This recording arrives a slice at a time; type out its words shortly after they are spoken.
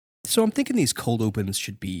So I'm thinking these cold opens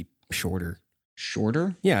should be shorter.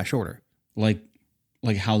 Shorter? Yeah, shorter. Like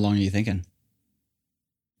how long are you thinking?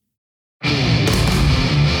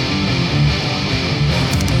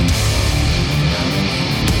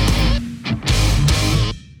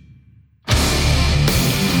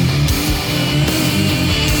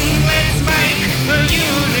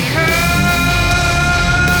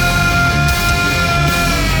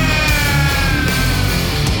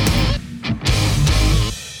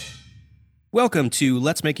 Welcome to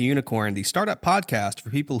Let's Make a Unicorn, the startup podcast for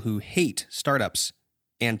people who hate startups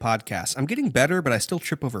and podcasts. I'm getting better, but I still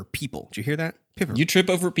trip over people. Did you hear that? You trip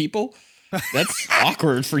over people? That's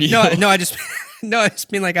awkward for you. No, I just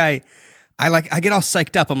mean like I get all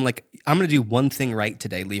psyched up. I'm like, I'm going to do one thing right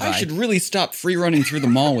today, Levi. I should really stop free running through the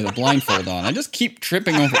mall with a blindfold on. I just keep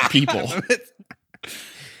tripping over people.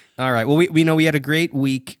 All right. Well, we know we had a great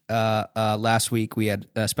week last week. We had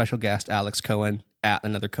a special guest, Alex Cohen, at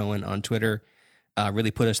Another Cohen on Twitter.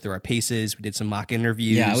 Really put us through our paces. We did some mock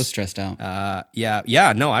interviews. Yeah, I was stressed out.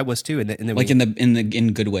 No, I was too. And then like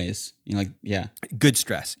in good ways. You know, like, yeah, good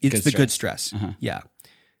stress. It's good stress. Uh-huh. Yeah,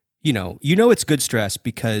 you know it's good stress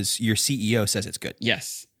because your CEO says it's good.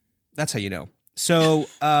 Yes, that's how you know. So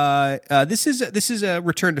this is a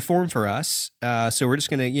return to form for us. So we're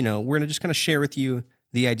just gonna share with you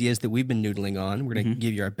the ideas that we've been noodling on. We're gonna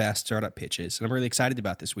give you our best startup pitches, and I'm really excited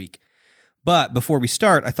about this week. But before we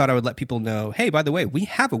start, I thought I would let people know, hey, by the way, we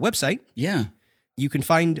have a website. Yeah. You can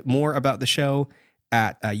find more about the show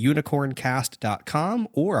at unicorncast.com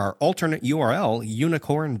or our alternate URL,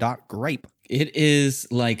 unicorn.gripe. It is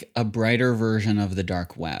like a brighter version of the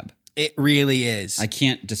dark web. It really is. I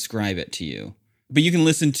can't describe it to you. But you can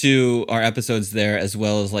listen to our episodes there as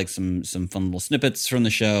well as like some fun little snippets from the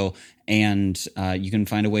show. And you can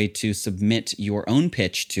find a way to submit your own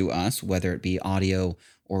pitch to us, whether it be audio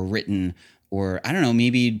or written, or I don't know,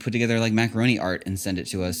 maybe put together like macaroni art and send it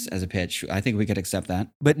to us as a pitch. I think we could accept that.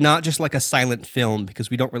 But not just like a silent film, because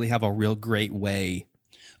we don't really have a real great way.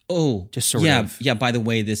 Oh, just sort of. Yeah, by the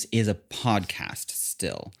way, this is a podcast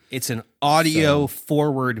still. It's an audio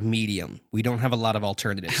forward medium. We don't have a lot of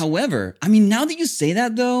alternatives. However, I mean, now that you say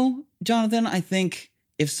that though, Jonathan, I think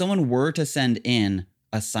if someone were to send in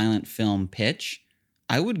a silent film pitch,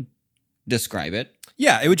 I would describe it.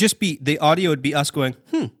 Yeah, it would just be, the audio would be us going,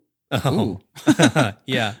 oh,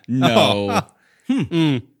 yeah, no,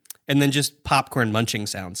 and then just popcorn munching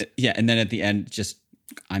sounds. Yeah, and then at the end, just,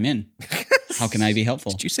 I'm in. How can I be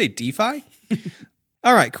helpful? Did you say DeFi?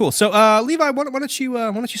 All right, cool. So, Levi, why don't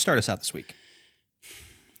you start us out this week?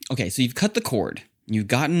 Okay, so you've cut the cord. You've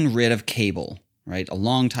gotten rid of cable, right? A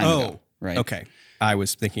long time ago, right? Okay. I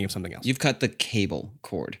was thinking of something else. You've cut the cable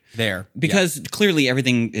cord. There. Because clearly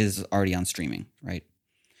everything is already on streaming, right?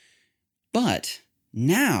 But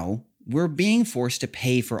now we're being forced to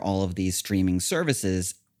pay for all of these streaming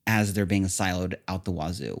services as they're being siloed out the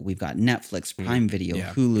wazoo. We've got Netflix, Prime Video,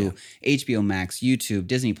 Hulu, HBO Max, YouTube,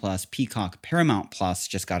 Disney Plus, Peacock, Paramount Plus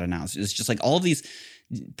just got announced. It's just like all of these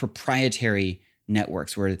proprietary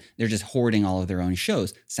networks where they're just hoarding all of their own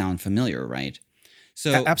shows. Sound familiar, right?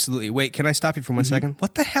 So absolutely. Wait, can I stop you for 1 second?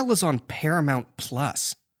 What the hell is on Paramount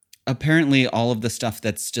Plus? Apparently, all of the stuff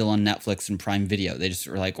that's still on Netflix and Prime Video, they just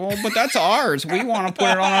were like, "Oh, but that's ours. We want to put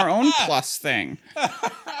it on our own Plus thing."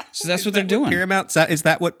 So that's what they're doing. Paramount is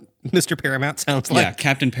that what Mr. Paramount sounds like? Yeah,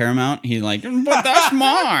 Captain Paramount. He's like, "But that's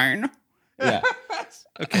mine." Yeah.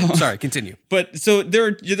 Okay. Sorry. Continue. But so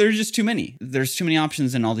there's just too many. There's too many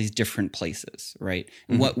options in all these different places, right?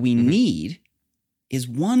 And what we need is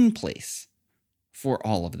one place for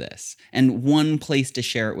all of this, and one place to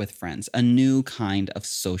share it with friends, a new kind of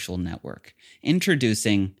social network.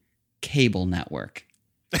 Introducing Cable Network.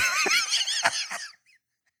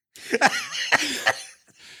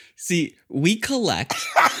 See, we collect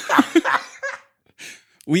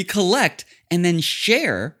and then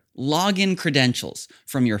share login credentials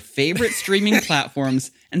from your favorite streaming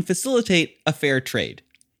platforms and facilitate a fair trade.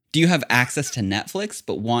 Do you have access to Netflix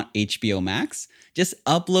but want HBO Max? Just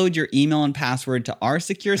upload your email and password to our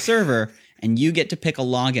secure server and you get to pick a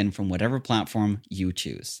login from whatever platform you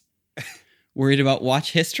choose. Worried about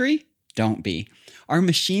watch history? Don't be. Our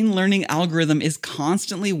machine learning algorithm is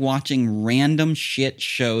constantly watching random shit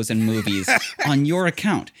shows and movies on your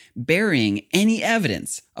account, burying any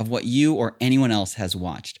evidence of what you or anyone else has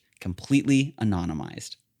watched, completely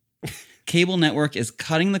anonymized. Cable Network is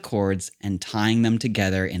cutting the cords and tying them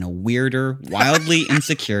together in a weirder, wildly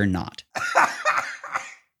insecure knot.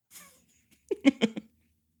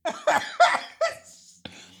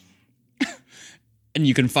 And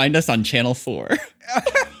you can find us on Channel 4.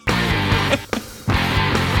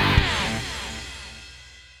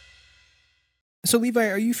 So Levi,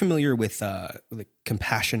 are you familiar with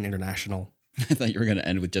Compassion International? I thought you were going to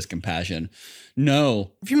end with just compassion.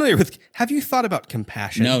 No. Have you thought about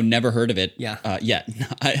compassion? No, never heard of it. Yeah. Yeah.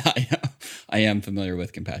 I am familiar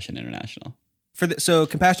with Compassion International. So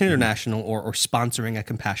Compassion International or sponsoring a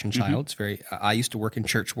compassion child, it's very, I used to work in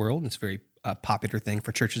church world. It's a very popular thing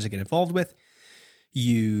for churches to get involved with.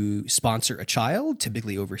 You sponsor a child,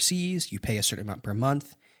 typically overseas, you pay a certain amount per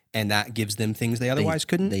month, and that gives them things they otherwise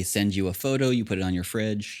couldn't. They send you a photo, you put it on your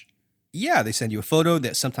fridge. Yeah, they send you a photo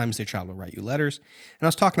that sometimes their child will write you letters. And I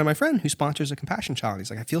was talking to my friend who sponsors a compassion child. He's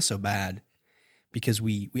like, I feel so bad because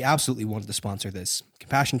we absolutely wanted to sponsor this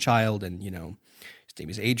compassion child. And, his name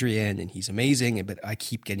is Adrian and he's amazing. But I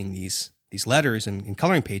keep getting these letters and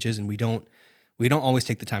coloring pages and we don't always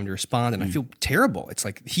take the time to respond. And I feel terrible. It's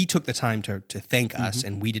like he took the time to thank us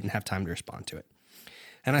and we didn't have time to respond to it.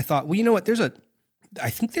 And I thought, well, you know what? I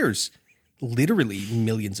think there's literally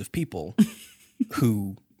millions of people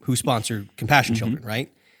who sponsor compassion children, right?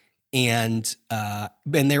 And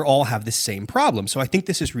they all have the same problem. So I think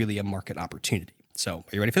this is really a market opportunity. So are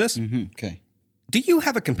you ready for this? Okay. Do you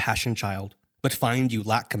have a compassion child, but find you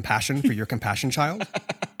lack compassion for your compassion child?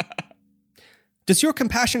 Does your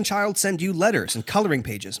compassion child send you letters and coloring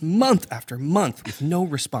pages month after month with no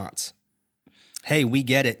response? Hey, we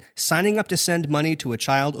get it. Signing up to send money to a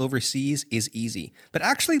child overseas is easy, but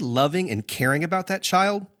actually loving and caring about that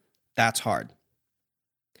child, that's hard.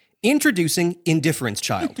 Introducing Indifference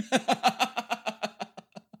Child.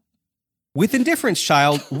 With Indifference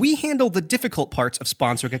Child, we handle the difficult parts of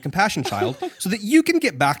sponsoring a compassion child so that you can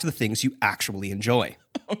get back to the things you actually enjoy.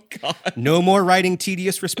 Oh, God. No more writing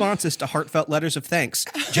tedious responses to heartfelt letters of thanks.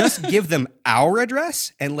 Just give them our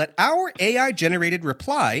address and let our AI-generated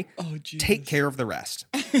reply take care of the rest.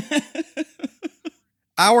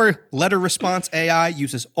 Our letter response AI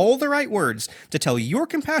uses all the right words to tell your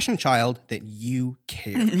compassion child that you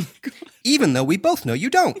care, even though we both know you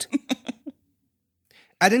don't.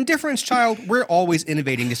 At Indifference Child, we're always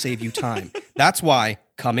innovating to save you time. That's why,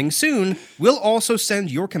 coming soon, we'll also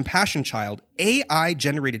send your compassion child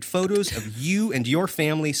AI-generated photos of you and your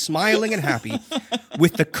family smiling and happy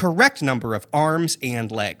with the correct number of arms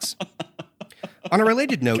and legs. On a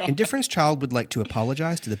related note, Indifference Child would like to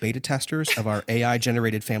apologize to the beta testers of our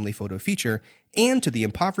AI-generated family photo feature and to the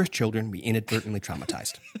impoverished children we inadvertently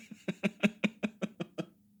traumatized.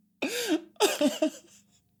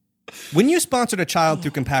 When you sponsored a child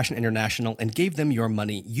through Compassion International and gave them your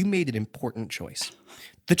money, you made an important choice.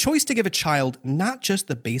 The choice to give a child not just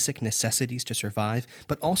the basic necessities to survive,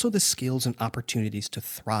 but also the skills and opportunities to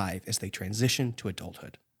thrive as they transition to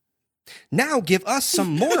adulthood. Now give us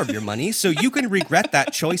some more of your money so you can regret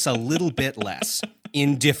that choice a little bit less.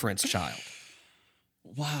 Indifference Child.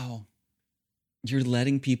 Wow. You're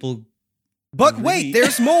letting people... But wait,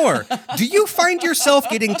 there's more. Do you find yourself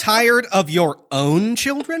getting tired of your own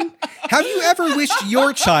children? Have you ever wished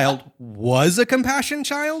your child was a compassion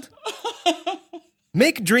child?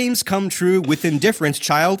 Make dreams come true with Indifference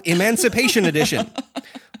Child Emancipation Edition.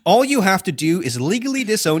 All you have to do is legally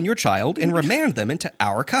disown your child and remand them into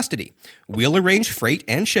our custody. We'll arrange freight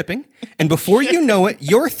and shipping, and before you know it,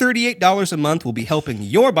 your $38 a month will be helping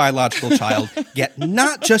your biological child get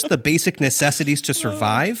not just the basic necessities to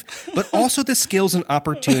survive, but also the skills and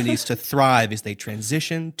opportunities to thrive as they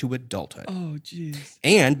transition to adulthood. Oh, jeez.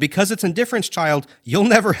 And because it's Indifference Child, you'll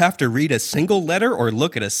never have to read a single letter or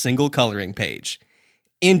look at a single coloring page.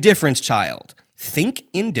 Indifference Child. Think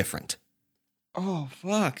indifferent. Oh,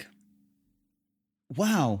 fuck.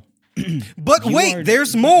 Wow. But wait,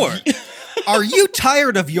 there's more. Are you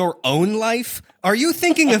tired of your own life? Are you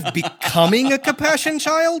thinking of becoming a compassion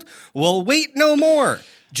child? Well, wait no more.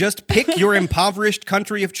 Just pick your impoverished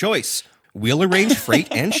country of choice. We'll arrange freight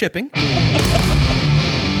and shipping.